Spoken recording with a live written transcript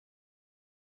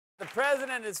The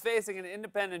president is facing an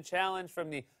independent challenge from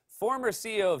the former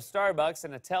CEO of Starbucks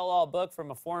and a tell-all book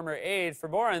from a former aide. For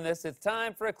more on this, it's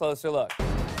time for a closer look.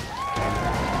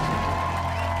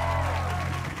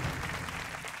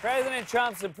 President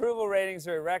Trump's approval ratings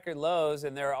are at record lows,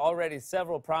 and there are already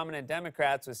several prominent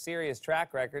Democrats with serious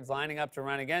track records lining up to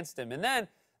run against him. And then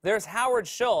there's Howard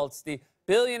Schultz, the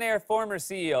billionaire former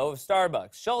CEO of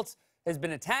Starbucks. Schultz has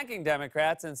been attacking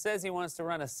Democrats and says he wants to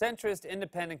run a centrist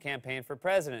independent campaign for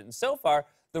president. And so far,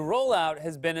 the rollout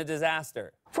has been a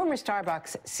disaster. Former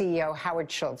Starbucks CEO Howard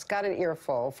Schultz got an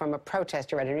earful from a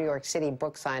protester at a New York City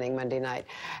book signing Monday night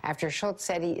after Schultz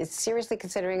said he is seriously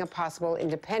considering a possible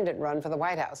independent run for the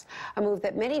White House, a move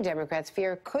that many Democrats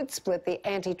fear could split the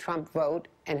anti-Trump vote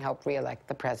and help re-elect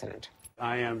the president.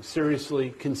 I am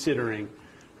seriously considering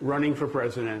running for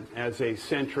president as a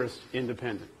centrist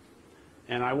independent.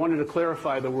 And I wanted to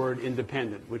clarify the word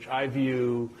independent, which I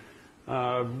view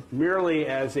merely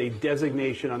as a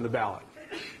designation on the ballot.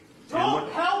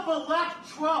 Don't help elect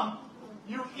Trump,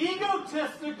 you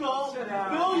egotistical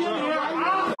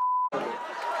billionaire.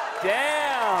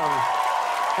 Damn.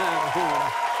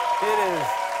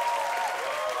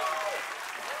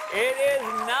 It is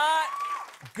not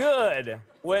good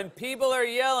when people are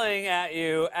yelling at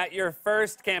you at your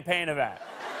first campaign event.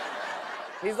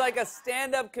 He's like a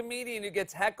stand-up comedian who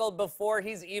gets heckled before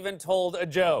he's even told a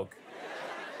joke.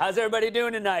 How's everybody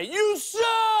doing tonight? You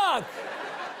suck!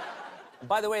 And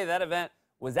by the way, that event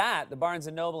was at the Barnes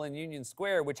 & Noble in Union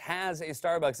Square, which has a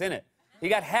Starbucks in it. He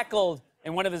got heckled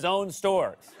in one of his own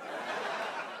stores.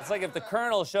 It's like if the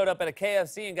Colonel showed up at a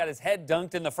KFC and got his head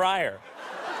dunked in the fryer.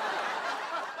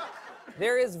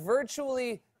 There is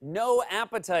virtually no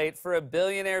appetite for a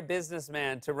billionaire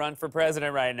businessman to run for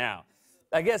president right now.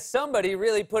 I guess somebody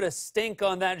really put a stink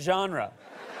on that genre.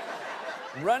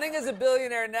 Running as a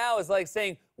billionaire now is like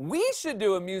saying, we should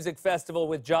do a music festival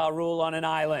with Ja Rule on an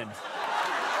island.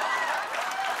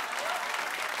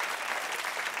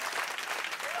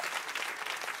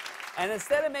 And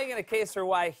instead of making a case for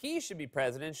why he should be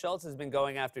president, Schultz has been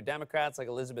going after Democrats like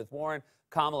Elizabeth Warren,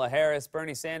 Kamala Harris,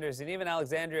 Bernie Sanders, and even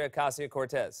Alexandria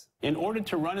Ocasio-Cortez. In order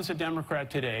to run as a Democrat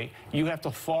today, you have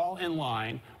to fall in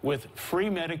line with free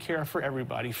Medicare for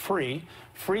everybody, free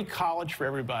college for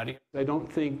everybody. I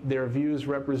don't think their views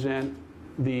represent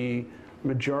the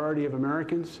majority of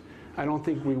Americans. I don't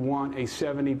think we want a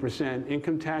 70%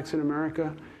 income tax in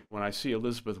America. When I see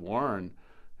Elizabeth Warren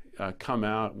come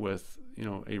out with,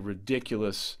 a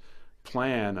ridiculous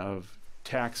plan of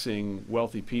taxing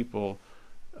wealthy people,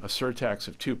 a surtax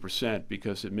of 2%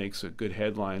 because it makes a good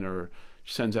headline, or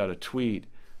sends out a tweet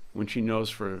when she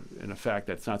knows in a fact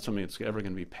that's not something that's ever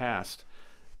going to be passed.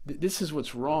 This is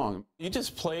what's wrong. You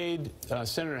just played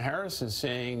Senator Harris as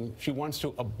saying she wants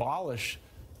to abolish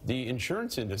the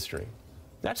insurance industry.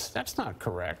 That's not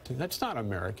correct. That's not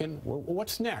American.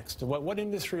 What's next? What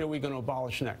industry are we going to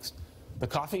abolish next? The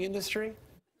coffee industry?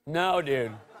 No,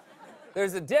 dude.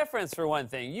 There's a difference, for one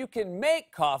thing. You can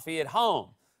make coffee at home,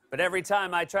 but every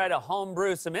time I try to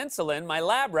homebrew some insulin, my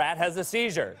lab rat has a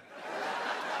seizure.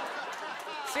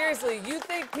 Seriously, you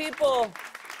think people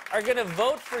are going to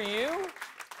vote for you?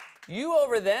 You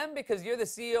over them because you're the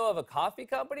CEO of a coffee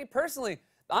company? Personally,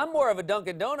 I'm more of a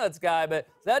Dunkin' Donuts guy, but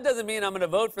that doesn't mean I'm going to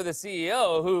vote for the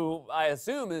CEO, who I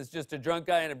assume is just a drunk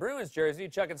guy in a Bruins jersey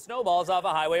chucking snowballs off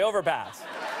a highway overpass.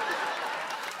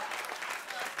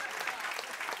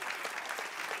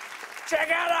 Check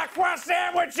out our crust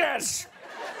sandwiches!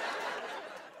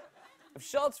 If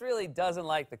Schultz really doesn't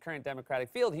like the current Democratic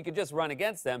field, he could just run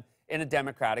against them in a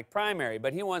Democratic primary.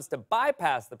 But he wants to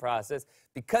bypass the process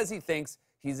because he thinks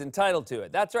he's entitled to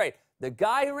it. That's right. The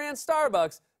guy who ran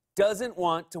Starbucks doesn't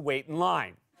want to wait in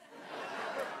line.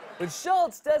 But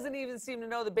Schultz doesn't even seem to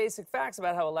know the basic facts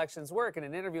about how elections work. In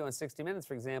an interview on 60 Minutes,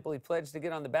 for example, he pledged to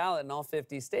get on the ballot in all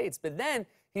 50 states. But then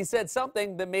he said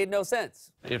something that made no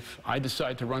sense. If I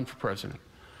decide to run for president,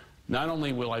 not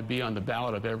only will I be on the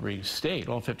ballot of every state,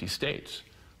 all 50 states,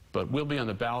 but we'll be on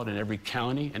the ballot in every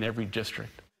county and every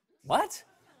district. What?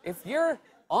 If you're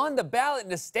on the ballot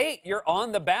in a state, you're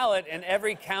on the ballot in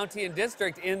every county and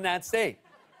district in that state.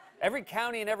 Every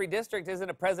county and every district isn't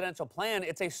a presidential plan,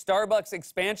 it's a Starbucks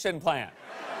expansion plan.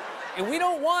 And we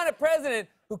don't want a president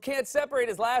who can't separate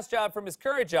his last job from his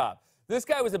current job. This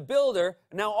guy was a builder,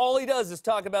 and now all he does is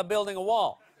talk about building a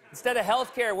wall. Instead of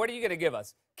health care, what are you going to give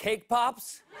us? Cake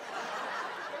pops?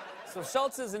 So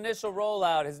Schultz's initial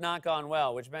rollout has not gone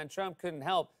well, which meant Trump couldn't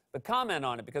help but comment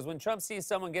on it, because when Trump sees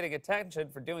someone getting attention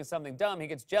for doing something dumb, he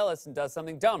gets jealous and does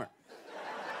something dumber.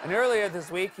 And earlier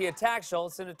this week, he attacked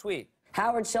Schultz in a tweet.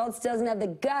 Howard Schultz doesn't have the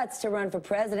guts to run for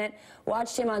president.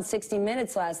 Watched him on 60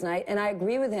 Minutes last night, and I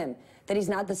agree with him that he's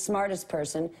not the smartest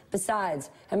person. Besides,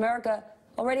 America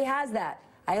already has that.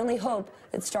 I only hope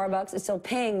that Starbucks is still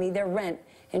paying me their rent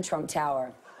in Trump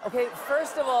Tower. Okay,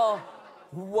 first of all,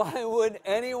 why would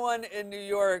anyone in New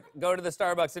York go to the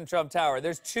Starbucks in Trump Tower?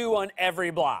 There's 2 on every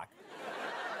block.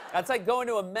 That's like going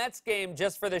to a Mets game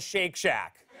just for the Shake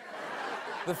Shack.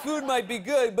 The food might be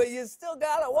good, but you still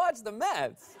gotta watch the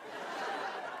Mets.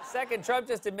 Second, Trump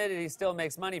just admitted he still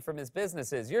makes money from his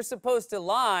businesses. You're supposed to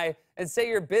lie and say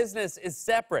your business is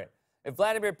separate. If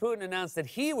Vladimir Putin announced that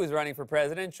he was running for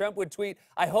president, Trump would tweet,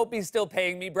 "I hope he's still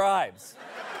paying me bribes."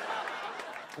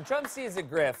 When Trump sees a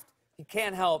grift, he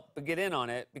can't help but get in on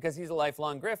it because he's a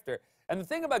lifelong grifter. And the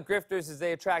thing about grifters is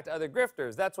they attract other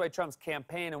grifters. That's why Trump's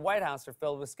campaign and White House are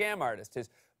filled with scam artists. His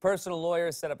personal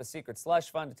lawyers set up a secret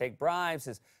slush fund to take bribes.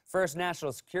 His first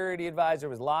national security advisor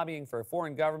was lobbying for a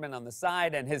foreign government on the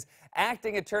side. And his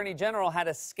acting attorney general had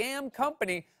a scam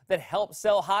company that helped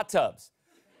sell hot tubs.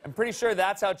 I'm pretty sure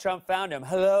that's how Trump found him.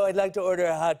 "Hello, I'd like to order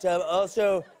a hot tub.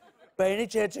 Also, by any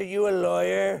chance, are you a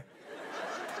lawyer?"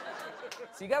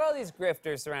 So you got all these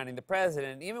grifters surrounding the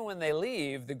president. Even when they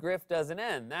leave, the grift doesn't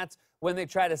end. That's when they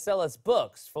try to sell us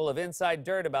books full of inside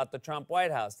dirt about the Trump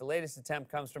White House. The latest attempt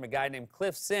comes from a guy named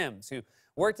Cliff Sims, who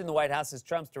worked in the White House as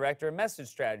Trump's director of message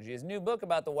strategy. His new book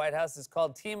about the White House is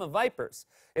called Team of Vipers.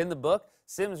 In the book,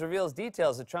 Sims reveals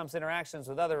details of Trump's interactions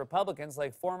with other Republicans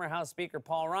like former House Speaker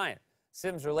Paul Ryan.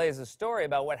 Sims relays a story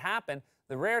about what happened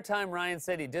the rare time Ryan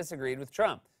said he disagreed with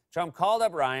Trump. Trump called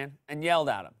up Ryan and yelled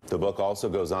at him. The book also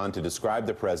goes on to describe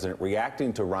the president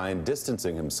reacting to Ryan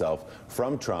distancing himself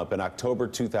from Trump in October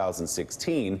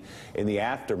 2016 in the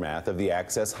aftermath of the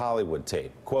Access Hollywood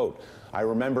tape. Quote, "I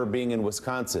remember being in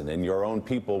Wisconsin and your own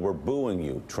people were booing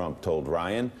you," Trump told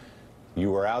Ryan.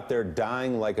 "You were out there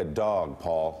dying like a dog,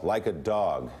 Paul, like a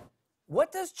dog."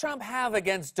 What does Trump have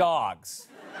against dogs?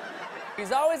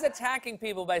 He's always attacking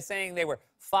people by saying they were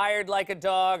fired like a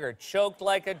dog or choked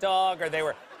like a dog or they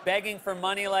were begging for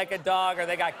money like a dog, or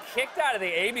they got kicked out of the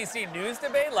ABC News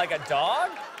debate like a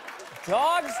dog?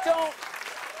 Dogs don't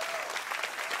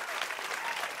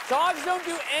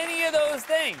do any of those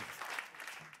things.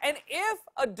 And if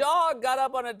a dog got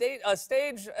up on a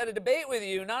stage at a debate with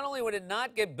you, not only would it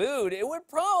not get booed, it would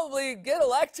probably get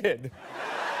elected.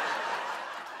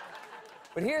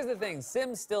 But here's the thing,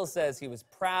 Sims still says he was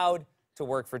proud to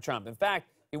work for Trump. In fact,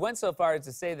 he went so far as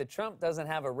to say that Trump doesn't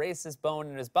have a racist bone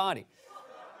in his body.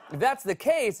 If that's the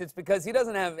case, it's because he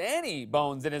doesn't have any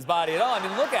bones in his body at all. I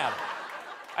mean, look at him.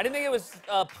 I didn't think it was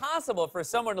possible for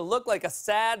someone to look like a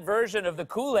sad version of the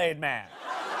Kool-Aid Man.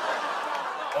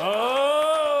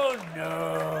 Oh,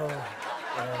 no.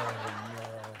 Oh,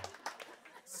 no.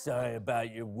 Sorry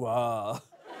about your wall.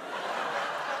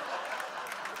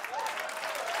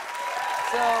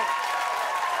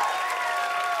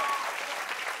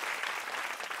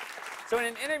 So in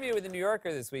an interview with The New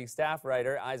Yorker this week, staff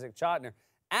writer Isaac Chotiner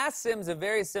asked Sims a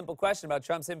very simple question about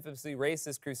Trump's infamously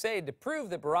racist crusade to prove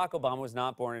that Barack Obama was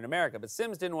not born in America. But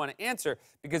Sims didn't want to answer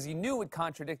because he knew it would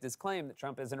contradict his claim that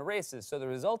Trump isn't a racist. So the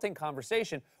resulting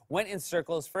conversation went in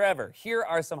circles forever. Here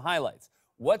are some highlights.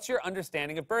 What's your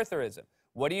understanding of birtherism?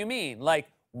 What do you mean?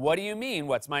 Like, what do you mean,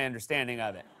 what's my understanding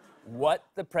of it? What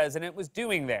the president was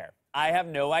doing there? I have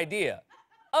no idea.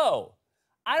 Oh,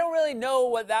 I don't really know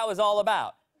what that was all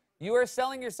about. You are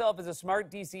selling yourself as a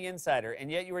smart DC insider, and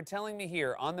yet you are telling me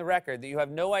here on the record that you have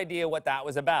no idea what that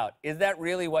was about. Is that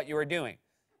really what you were doing?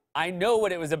 I know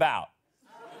what it was about.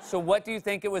 So what do you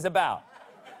think it was about?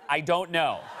 I don't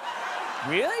know.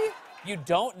 Really? You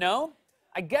don't know?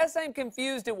 I guess I'm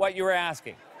confused at what you were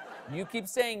asking. You keep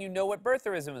saying you know what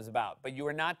birtherism is about, but you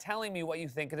are not telling me what you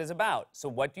think it is about. So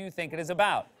what do you think it is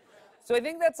about? So I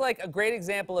think that's like a great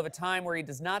example of a time where he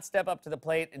does not step up to the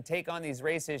plate and take on these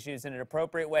race issues in an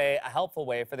appropriate way, a helpful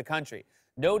way for the country.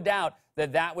 No doubt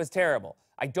that that was terrible.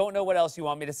 I don't know what else you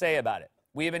want me to say about it.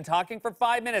 We have been talking for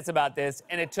 5 minutes about this,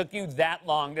 and it took you that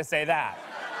long to say that.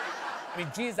 I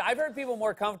mean, geez, I've heard people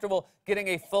more comfortable getting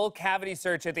a full cavity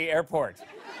search at the airport.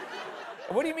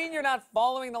 What do you mean you're not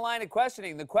following the line of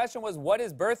questioning? The question was, what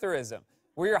is birtherism?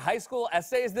 Were your high school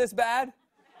essays this bad?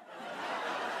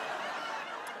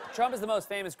 Trump is the most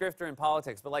famous grifter in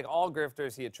politics, but like all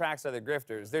grifters, he attracts other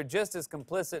grifters. They're just as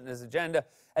complicit in his agenda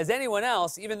as anyone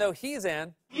else, even though he's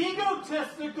an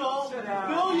egotistical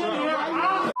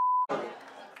billionaire.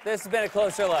 This has been A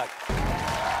Closer Look.